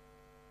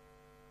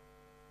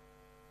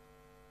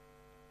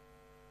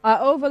 Our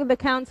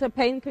over-the-counter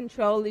pain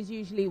control is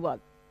usually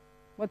what?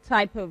 What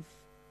type of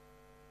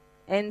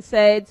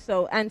NSAID?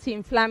 So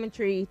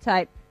anti-inflammatory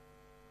type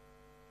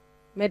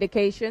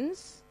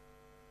medications.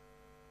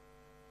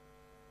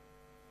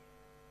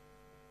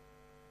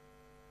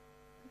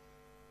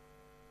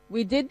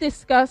 We did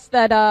discuss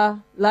that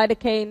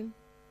lidocaine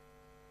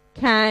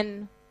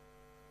can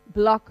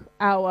block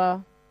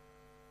our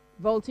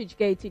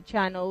voltage-gated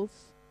channels.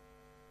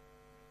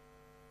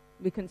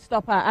 We can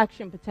stop our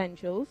action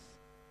potentials.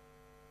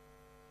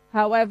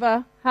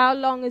 However, how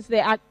long is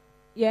the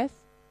yes?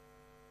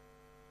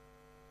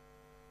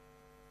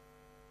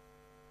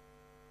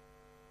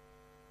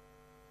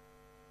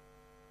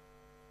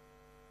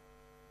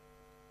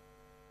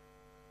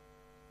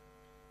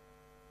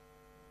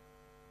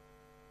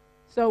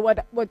 So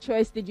what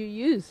choice did you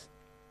use?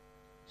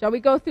 Shall we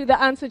go through the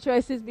answer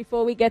choices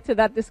before we get to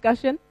that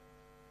discussion?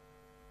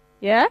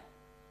 Yeah?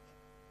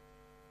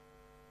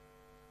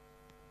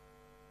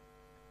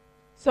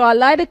 So our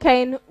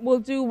lidocaine will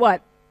do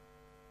what?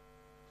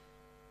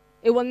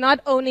 It will not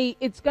only,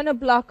 it's going to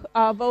block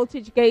our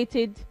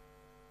voltage-gated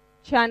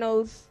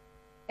channels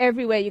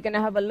everywhere. You're going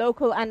to have a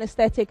local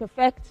anesthetic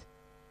effect.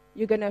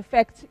 You're going to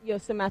affect your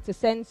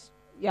somatosense,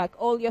 like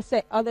all your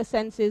other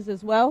senses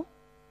as well.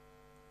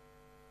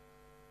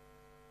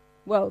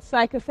 Well,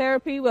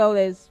 psychotherapy, well,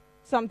 there's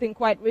something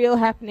quite real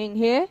happening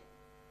here.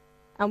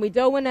 And we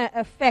don't want to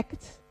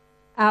affect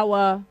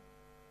our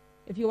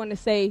if you want to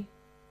say,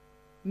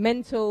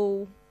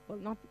 mental,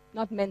 well,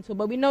 not mental,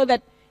 but we know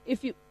that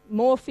if you,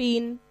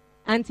 morphine,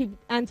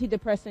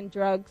 antidepressant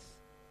drugs,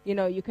 you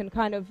know, you can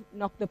kind of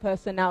knock the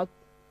person out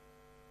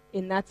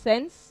in that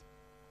sense.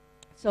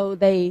 So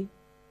they,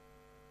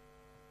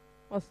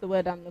 what's the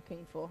word I'm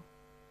looking for?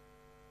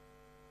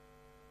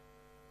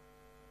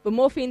 But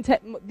morphine,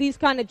 these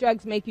kind of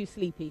drugs make you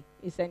sleepy,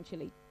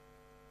 essentially.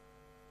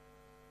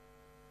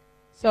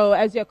 So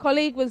as your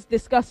colleague was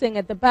discussing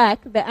at the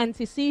back, the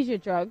anti-seizure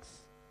drugs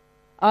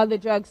are the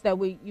drugs that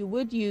you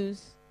would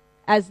use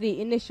as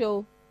the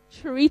initial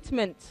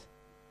treatment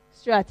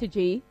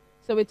strategy.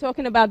 So we're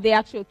talking about the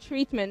actual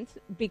treatment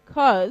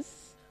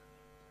because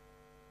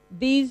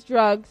these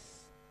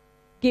drugs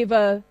give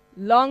a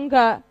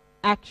longer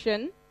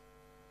action,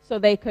 so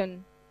they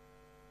can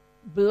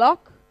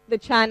block the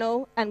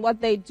channel, and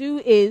what they do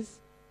is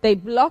they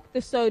block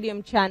the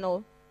sodium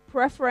channel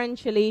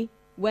preferentially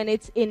when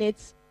it's in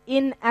its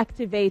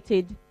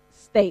inactivated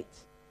state.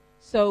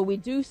 So we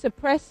do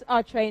suppress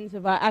our trains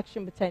of our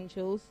action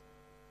potentials.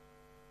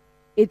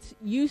 It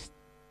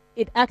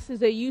acts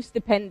as a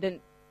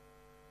use-dependent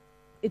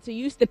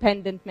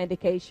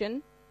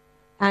medication.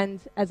 And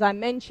as I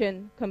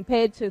mentioned,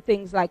 compared to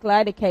things like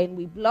lidocaine,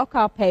 we block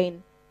our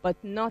pain, but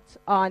not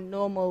our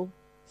normal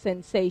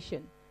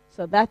sensation.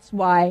 So that's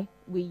why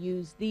we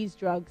use these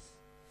drugs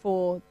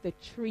for the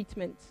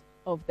treatment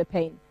of the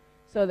pain.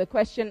 So the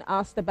question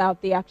asked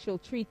about the actual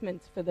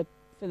treatment for the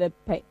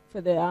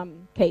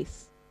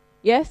case.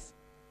 Yes?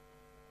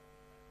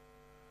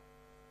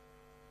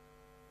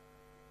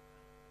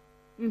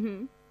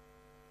 Mm-hmm.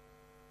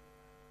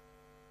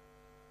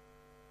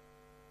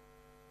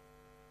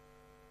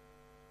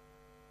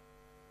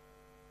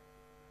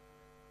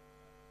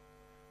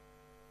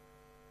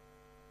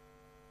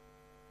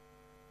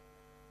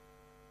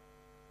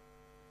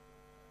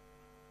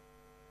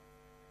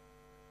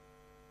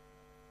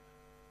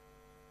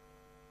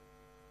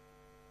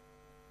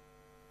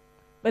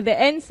 But the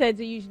NSAIDs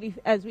are usually,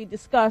 as we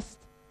discussed,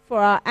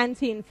 for our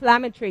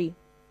anti-inflammatory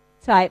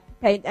type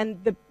pain.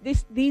 And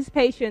these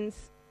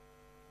patients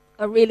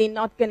are really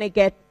not going to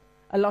get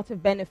a lot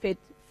of benefit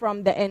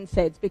from the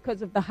NSAIDs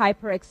because of the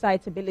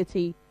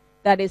hyperexcitability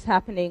that is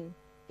happening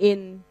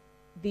in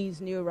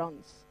these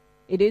neurons.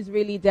 It is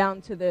really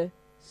down to the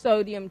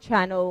sodium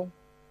channel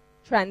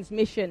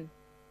transmission.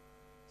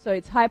 So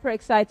it's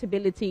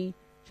hyperexcitability,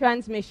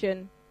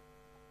 transmission,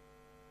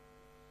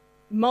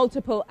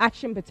 multiple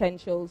action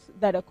potentials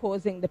that are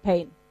causing the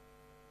pain.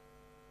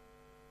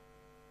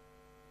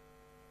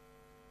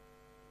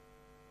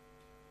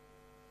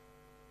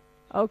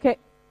 Okay.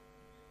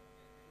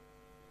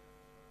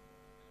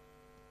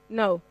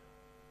 No.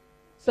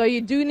 So you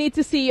do need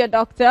to see your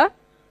doctor,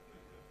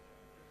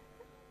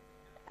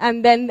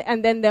 and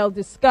then they'll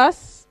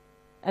discuss,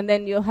 and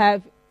then you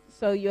have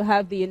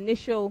the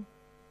initial.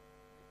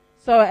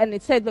 So, and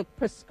it said, look,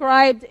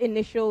 prescribed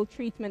initial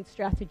treatment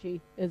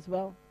strategy as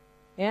well.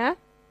 Yeah?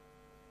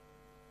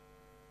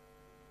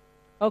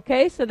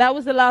 Okay, so that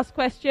was the last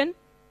question.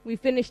 We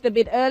finished a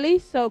bit early,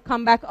 so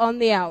come back on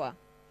the hour.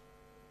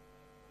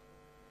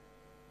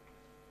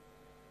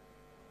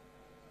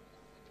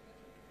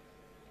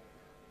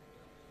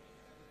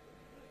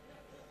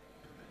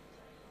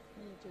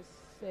 Let me just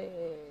say...